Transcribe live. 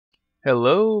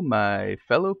Hello, my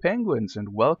fellow penguins,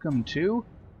 and welcome to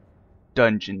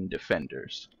Dungeon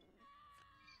Defenders.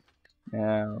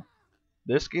 Now,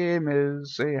 this game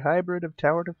is a hybrid of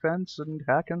tower defense and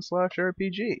hack and slash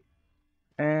RPG,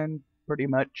 and pretty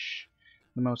much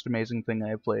the most amazing thing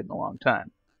I've played in a long time.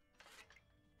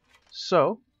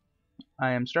 So,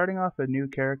 I am starting off a new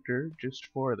character just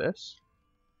for this,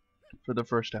 for the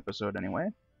first episode anyway.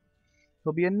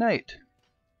 He'll be a knight,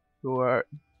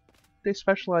 they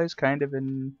specialize kind of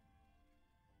in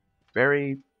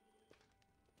very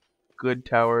good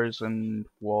towers and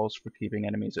walls for keeping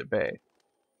enemies at bay.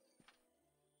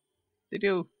 They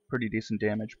do pretty decent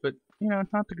damage, but,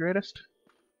 not the greatest.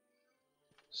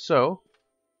 So,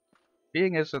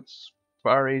 being as it's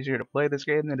far easier to play this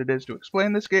game than it is to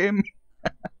explain this game,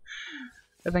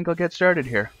 I think I'll get started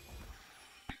here.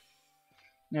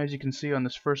 Now, as you can see on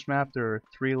this first map, there are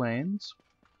 3 lanes,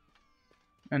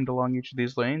 and along each of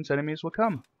these lanes, enemies will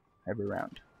come every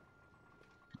round.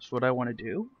 So what I want to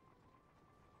do...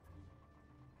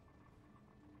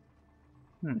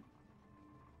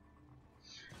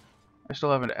 I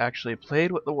still haven't actually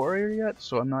played with the warrior yet,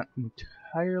 so I'm not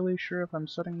entirely sure if I'm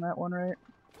setting that one right,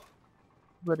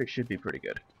 but it should be pretty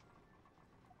good.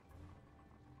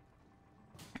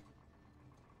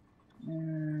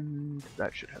 And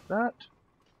that should have that.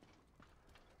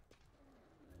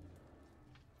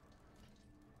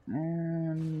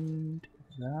 And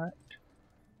that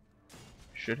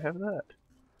should have that.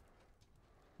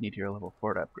 Need your level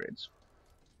 4 upgrades.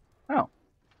 Oh,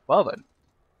 well then.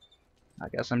 I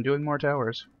guess I'm doing more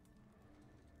towers.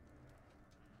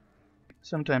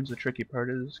 Sometimes the tricky part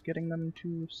is getting them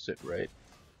to sit right.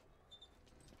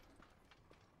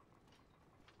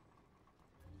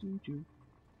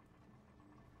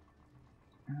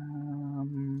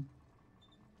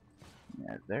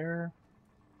 Yeah, there.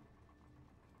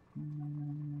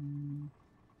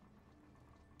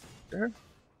 There.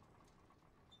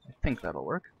 I think that'll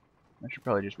work. I should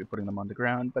probably just be putting them on the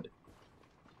ground, but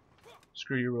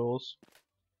screw your rules.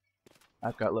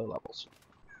 I've got low levels.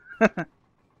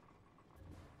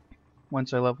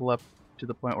 Once I level up to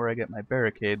the point where I get my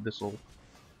barricade, this will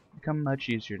become much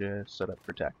easier to set up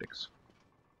for tactics.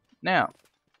 Now,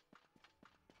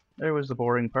 there was the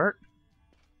boring part.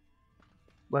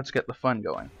 Let's get the fun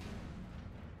going.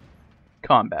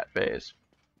 Combat phase.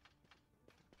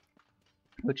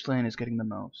 Which lane is getting the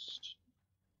most?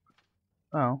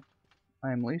 Oh,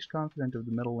 I am least confident of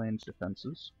the middle lane's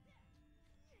defenses.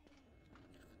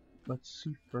 Let's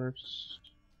see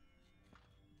first.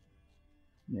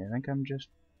 Yeah, I think I'm just...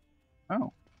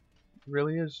 Oh, it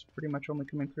really is pretty much only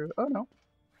coming through... Oh no.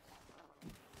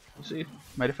 You see,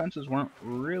 my defenses weren't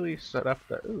really set up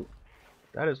that... Ooh,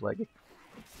 that is laggy.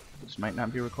 This might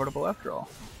not be recordable after all.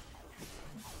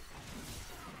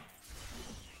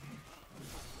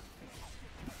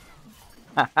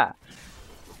 Haha.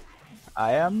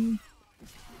 I am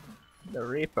the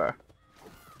Reaper.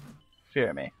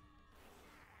 Fear me.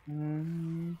 I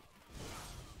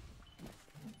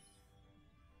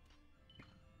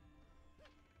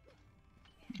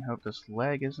hope this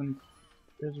lag isn't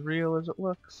as real as it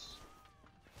looks.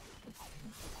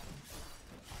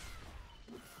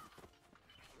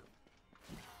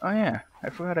 Oh yeah, I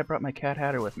forgot I brought my Cat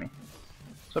Hatter with me.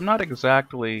 So I'm not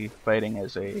exactly fighting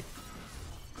as a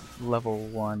level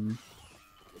 1.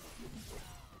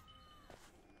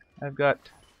 I've got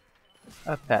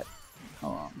a pet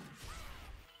along.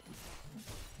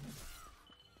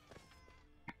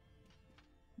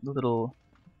 The little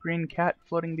green cat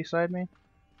floating beside me.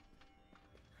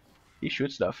 He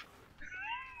shoots stuff.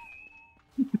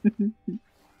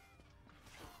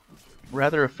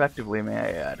 Rather effectively, may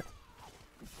I add.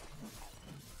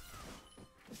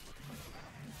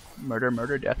 Murder,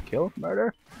 murder, death, kill,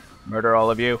 murder. Murder all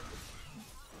of you.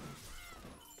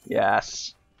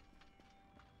 Yes.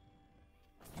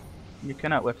 You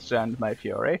cannot withstand my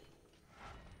fury.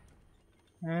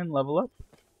 And level up.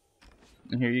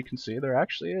 And here you can see there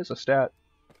actually is a stat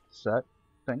set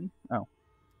thing. Oh,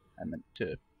 I meant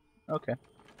to... Okay.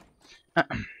 So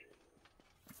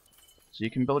you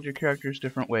can build your characters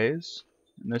different ways.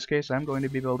 In this case, I'm going to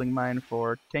be building mine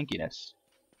for tankiness.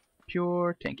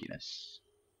 Pure tankiness.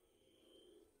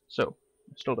 So,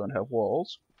 I still don't have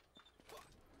walls.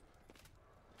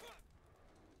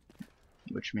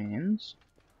 Which means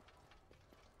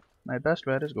my best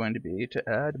bet is going to be to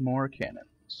add more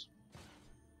cannons.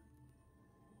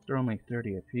 They're only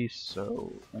 30 apiece,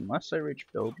 so unless I reach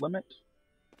build limit,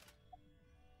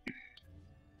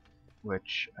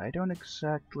 which I don't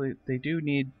exactly... They do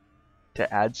need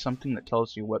to add something that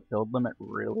tells you what build limit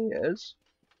really is.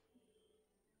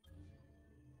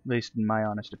 At least in my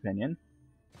honest opinion.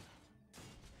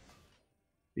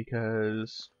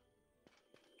 because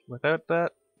without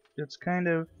that, it's kind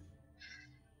of,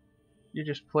 you're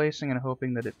just placing and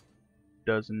hoping that it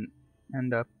doesn't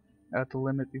end up at the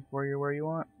limit before you're where you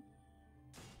want.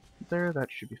 There, that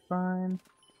should be fine.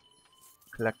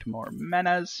 Collect more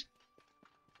manas.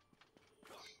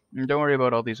 And don't worry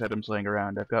about all these items laying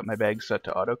around. I've got my bag set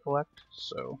to auto-collect,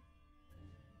 so...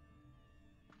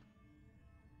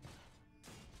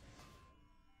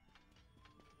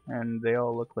 And they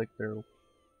all look like they're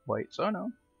white, so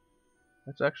no.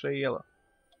 That's actually yellow.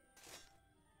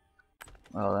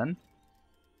 Well then.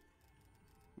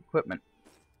 Equipment.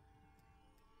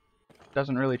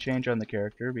 Doesn't really change on the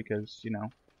character because, you know,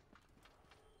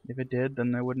 if it did,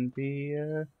 then there wouldn't be,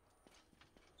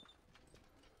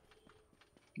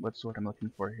 what's what I'm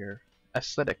looking for here?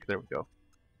 Aesthetic, there we go.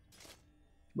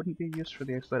 Wouldn't be used for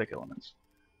the aesthetic elements.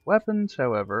 Weapons,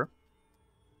 however,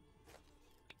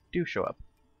 do show up.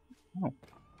 Oh,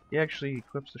 he actually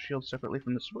equips the shield separately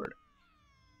from the sword.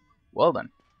 Well then.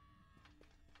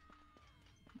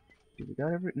 Do we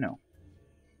got every... No.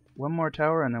 One more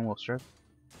tower and then we'll start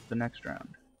the next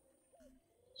round.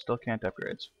 Still can't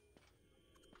upgrades.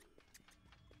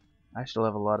 I still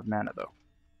have a lot of mana though.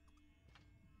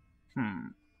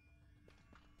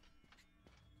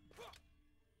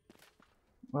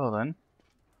 Well then.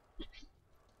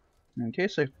 In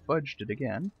case I fudged it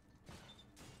again.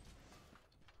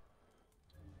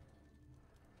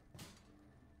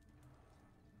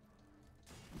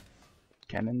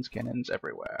 Cannons, cannons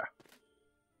everywhere.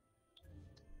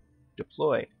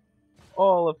 Deploy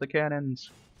all of the cannons.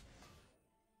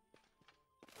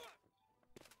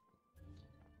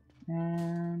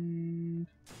 And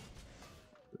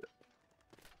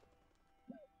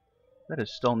that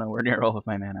is still nowhere near all of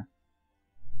my mana.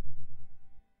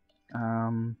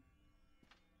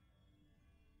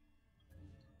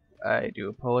 I do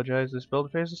apologize, this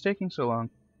build phase is taking so long.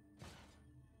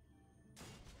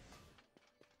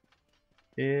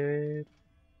 It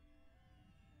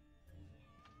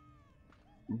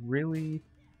really...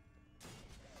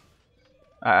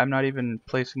 I'm not even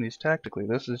placing these tactically,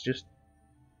 this is just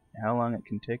how long it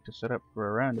can take to set up for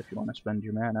a round if you want to spend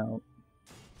your mana out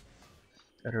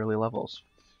at early levels.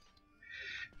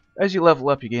 As you level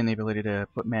up, you gain the ability to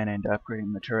put mana into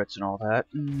upgrading the turrets and all that,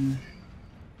 and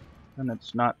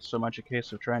it's not so much a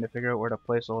case of trying to figure out where to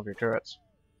place all of your turrets.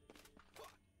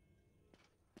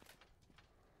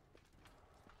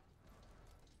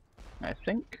 I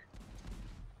think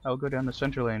I'll go down the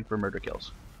center lane for murder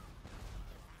kills.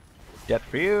 Death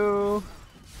for you!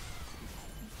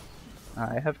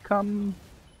 I have come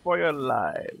for your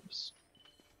lives.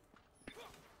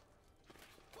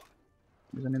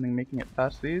 Is anything making it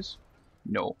past these?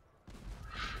 No.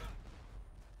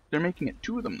 They're making it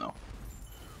 2 of them though.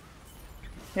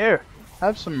 Here,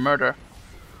 have some murder.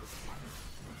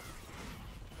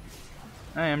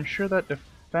 I am sure that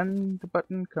defend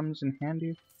button comes in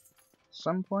handy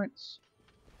some points,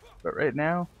 but right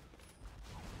now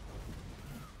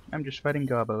I'm just fighting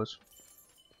gobbos.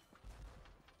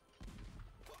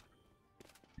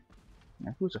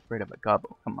 Now who's afraid of a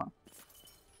gobbo? Come on.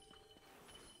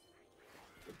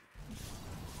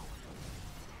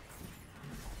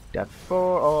 Death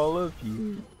for all of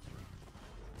you.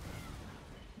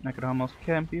 I could almost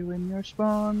camp you in your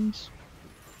spawns.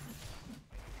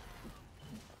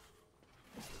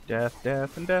 Death,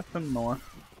 death, and death, and more.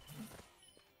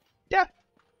 Death!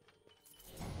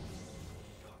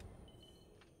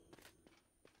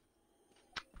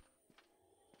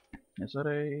 Is that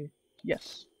a...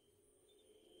 Yes.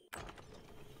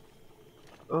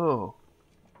 Oh.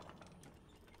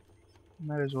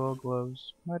 Might as well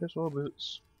gloves. Might as well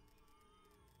boots.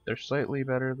 They're slightly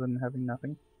better than having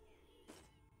nothing.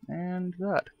 And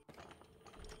that.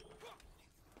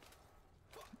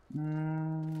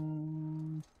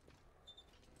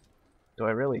 Do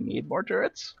I really need more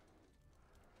turrets?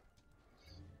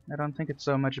 I don't think it's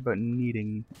so much about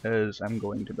needing as I'm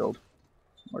going to build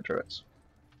more turrets.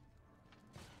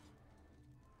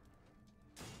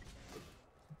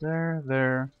 There,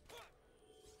 there.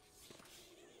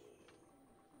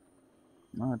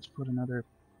 Let's put another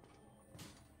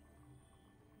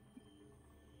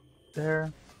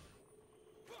there.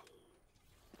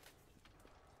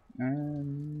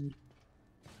 And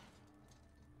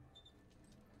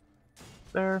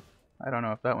there. I don't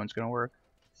know if that one's gonna work.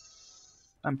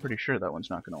 I'm pretty sure that one's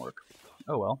not gonna work.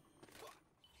 Oh well.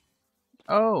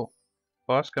 Oh!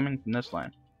 Boss coming from this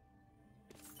line.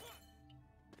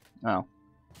 Oh.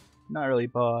 Not really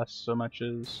boss so much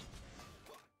as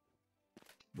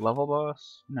level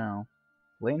boss? No.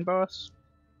 Lane boss?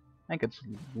 I think it's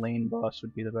lane boss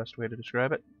would be the best way to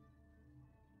describe it.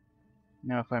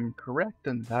 Now if I'm correct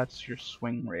and that's your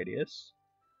swing radius,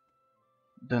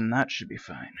 then that should be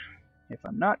fine. If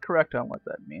I'm not correct on what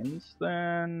that means,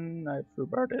 then I've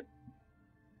foobarred it.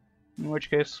 In which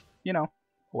case, you know,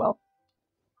 well.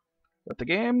 Let the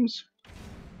games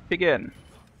begin.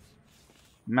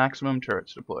 Maximum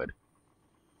turrets deployed.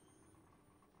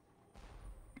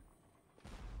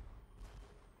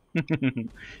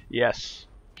 Yes,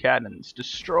 cannons,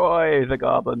 destroy the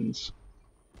goblins.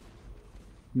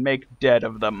 Make dead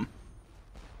of them.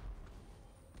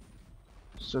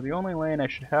 So the only lane I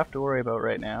should have to worry about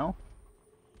right now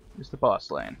is the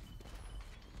boss lane.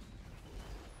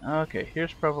 Okay,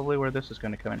 here's probably where this is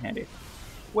going to come in handy.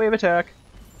 Wave attack!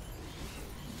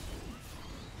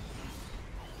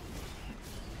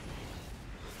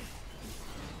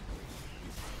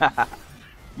 Haha!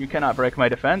 You cannot break my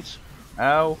defense.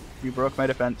 Ow, you broke my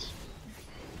defense.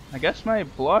 I guess my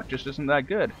block just isn't that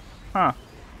good. Huh.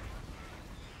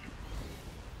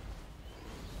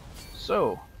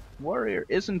 So, Warrior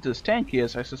isn't as tanky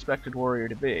as I suspected Warrior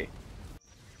to be.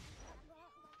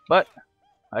 But,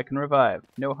 I can revive.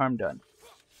 No harm done.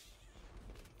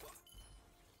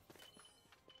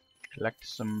 Collect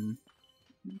some...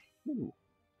 Ooh.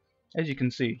 As you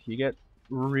can see, you get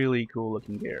really cool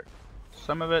looking gear.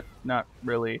 Some of it not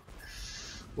really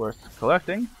worth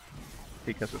collecting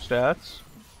because of stats,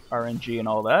 RNG and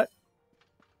all that.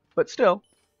 But still,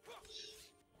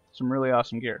 some really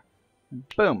awesome gear.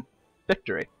 Boom!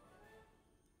 Victory!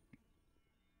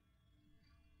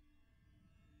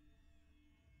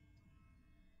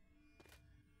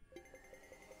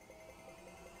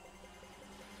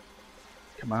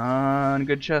 Come on,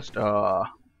 good chest.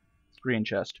 Ah, green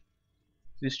chest.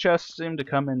 These chests seem to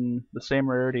come in the same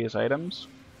rarity as items.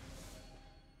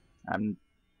 I'm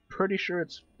pretty sure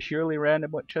it's purely random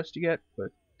what chest you get,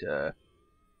 but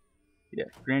yeah,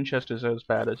 green chest is as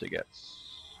bad as it gets.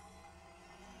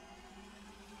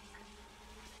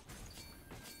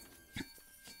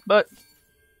 But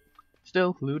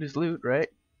still, loot is loot, right?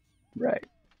 Right.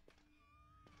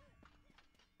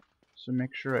 So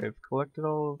make sure I've collected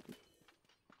all of...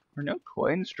 Are no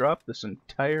coins dropped this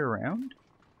entire round?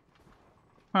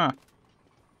 Huh.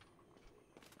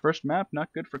 First map,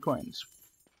 not good for coins.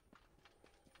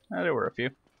 There were a few.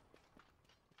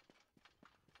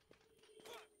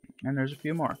 And there's a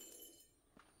few more.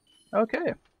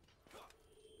 Okay.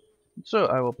 So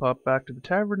I will pop back to the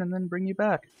tavern and then bring you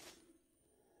back.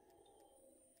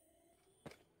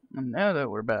 And now that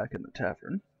we're back in the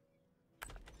tavern,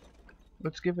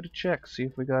 let's give it a check, see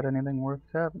if we got anything worth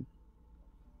having.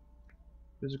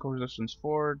 Physical resistance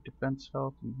 4, defense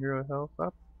health and hero health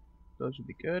up. Those would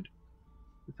be good.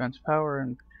 Defense power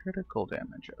and critical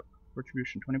damage up.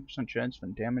 Retribution 20% chance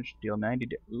when damage deal 90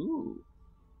 damage. Ooh.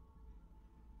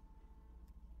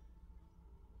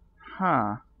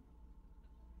 Huh.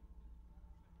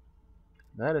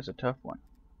 That is a tough one.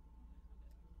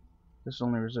 This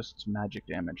only resists magic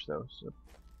damage though, so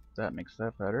that makes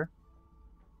that better.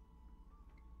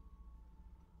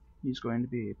 He's going to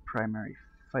be a primary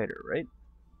fighter, right?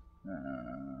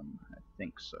 I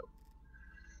think so.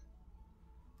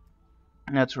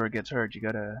 And that's where it gets hard. You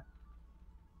gotta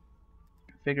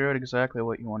figure out exactly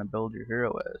what you want to build your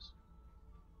hero as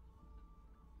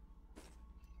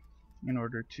in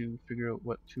order to figure out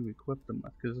what to equip them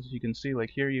with. Because as you can see, like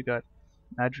here you got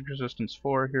magic resistance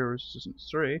 4, hero resistance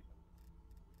 3,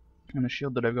 and the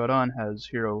shield that I've got on has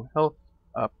hero health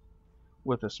up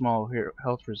with a small hero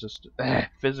health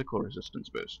physical resistance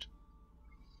boost.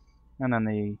 And then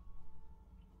the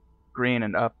green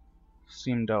and up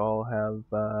seem to all have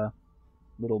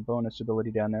little bonus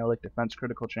ability down there, like defense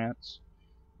critical chance,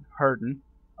 harden.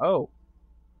 Oh,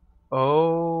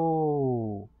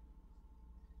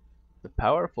 the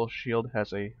powerful shield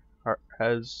has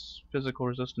physical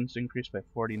resistance increased by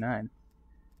 49.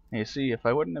 And you see, if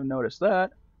I wouldn't have noticed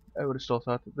that, I would have still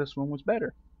thought that this one was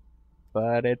better,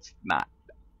 but it's not.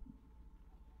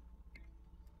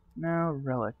 Now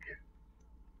relic.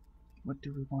 What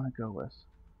do we want to go with?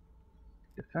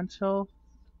 Defense health,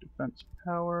 defense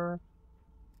power.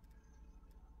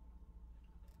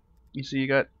 You see, you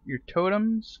got your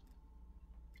totems,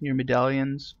 your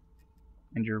medallions,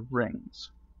 and your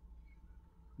rings.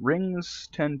 Rings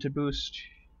tend to boost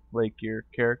like your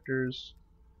character's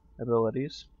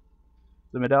abilities.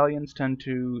 The medallions tend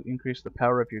to increase the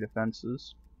power of your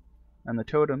defenses, and the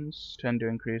totems tend to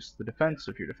increase the defense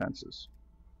of your defenses.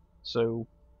 So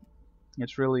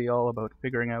it's really all about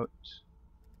figuring out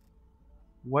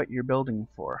what you're building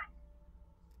for.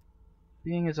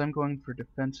 Being as I'm going for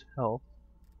defense health,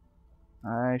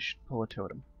 I should pull a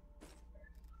totem.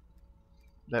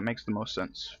 That makes the most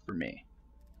sense for me.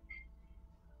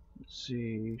 Let's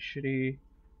see, shitty.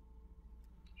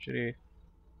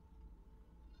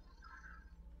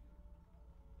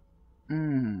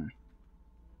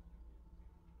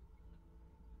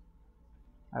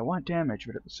 I want damage,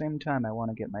 but at the same time I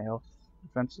want to get my health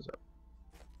defenses up.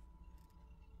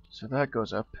 So that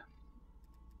goes up.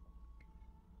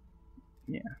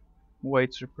 Yeah.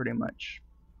 Whites are pretty much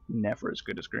never as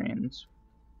good as greens.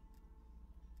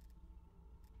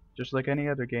 Just like any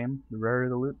other game, the rarer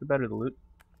the loot, the better the loot.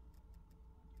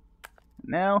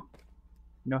 Now,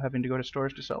 no having to go to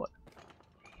stores to sell it.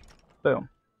 Boom.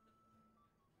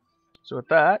 So with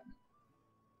that,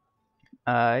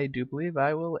 I do believe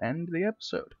I will end the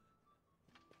episode.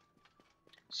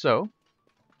 So,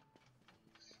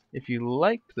 if you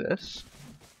liked this,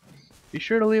 be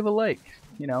sure to leave a like.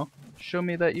 You know, show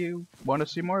me that you want to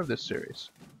see more of this series.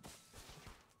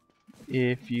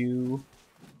 If you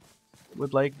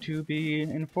would like to be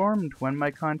informed when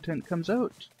my content comes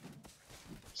out,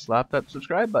 slap that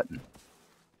subscribe button.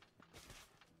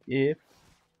 If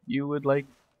you would like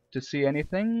to see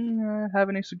anything, have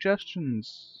any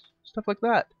suggestions, stuff like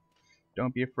that,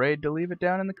 don't be afraid to leave it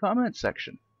down in the comments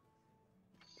section.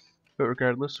 But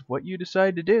regardless of what you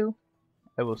decide to do,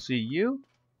 I will see you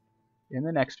in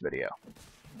the next video.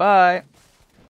 Bye!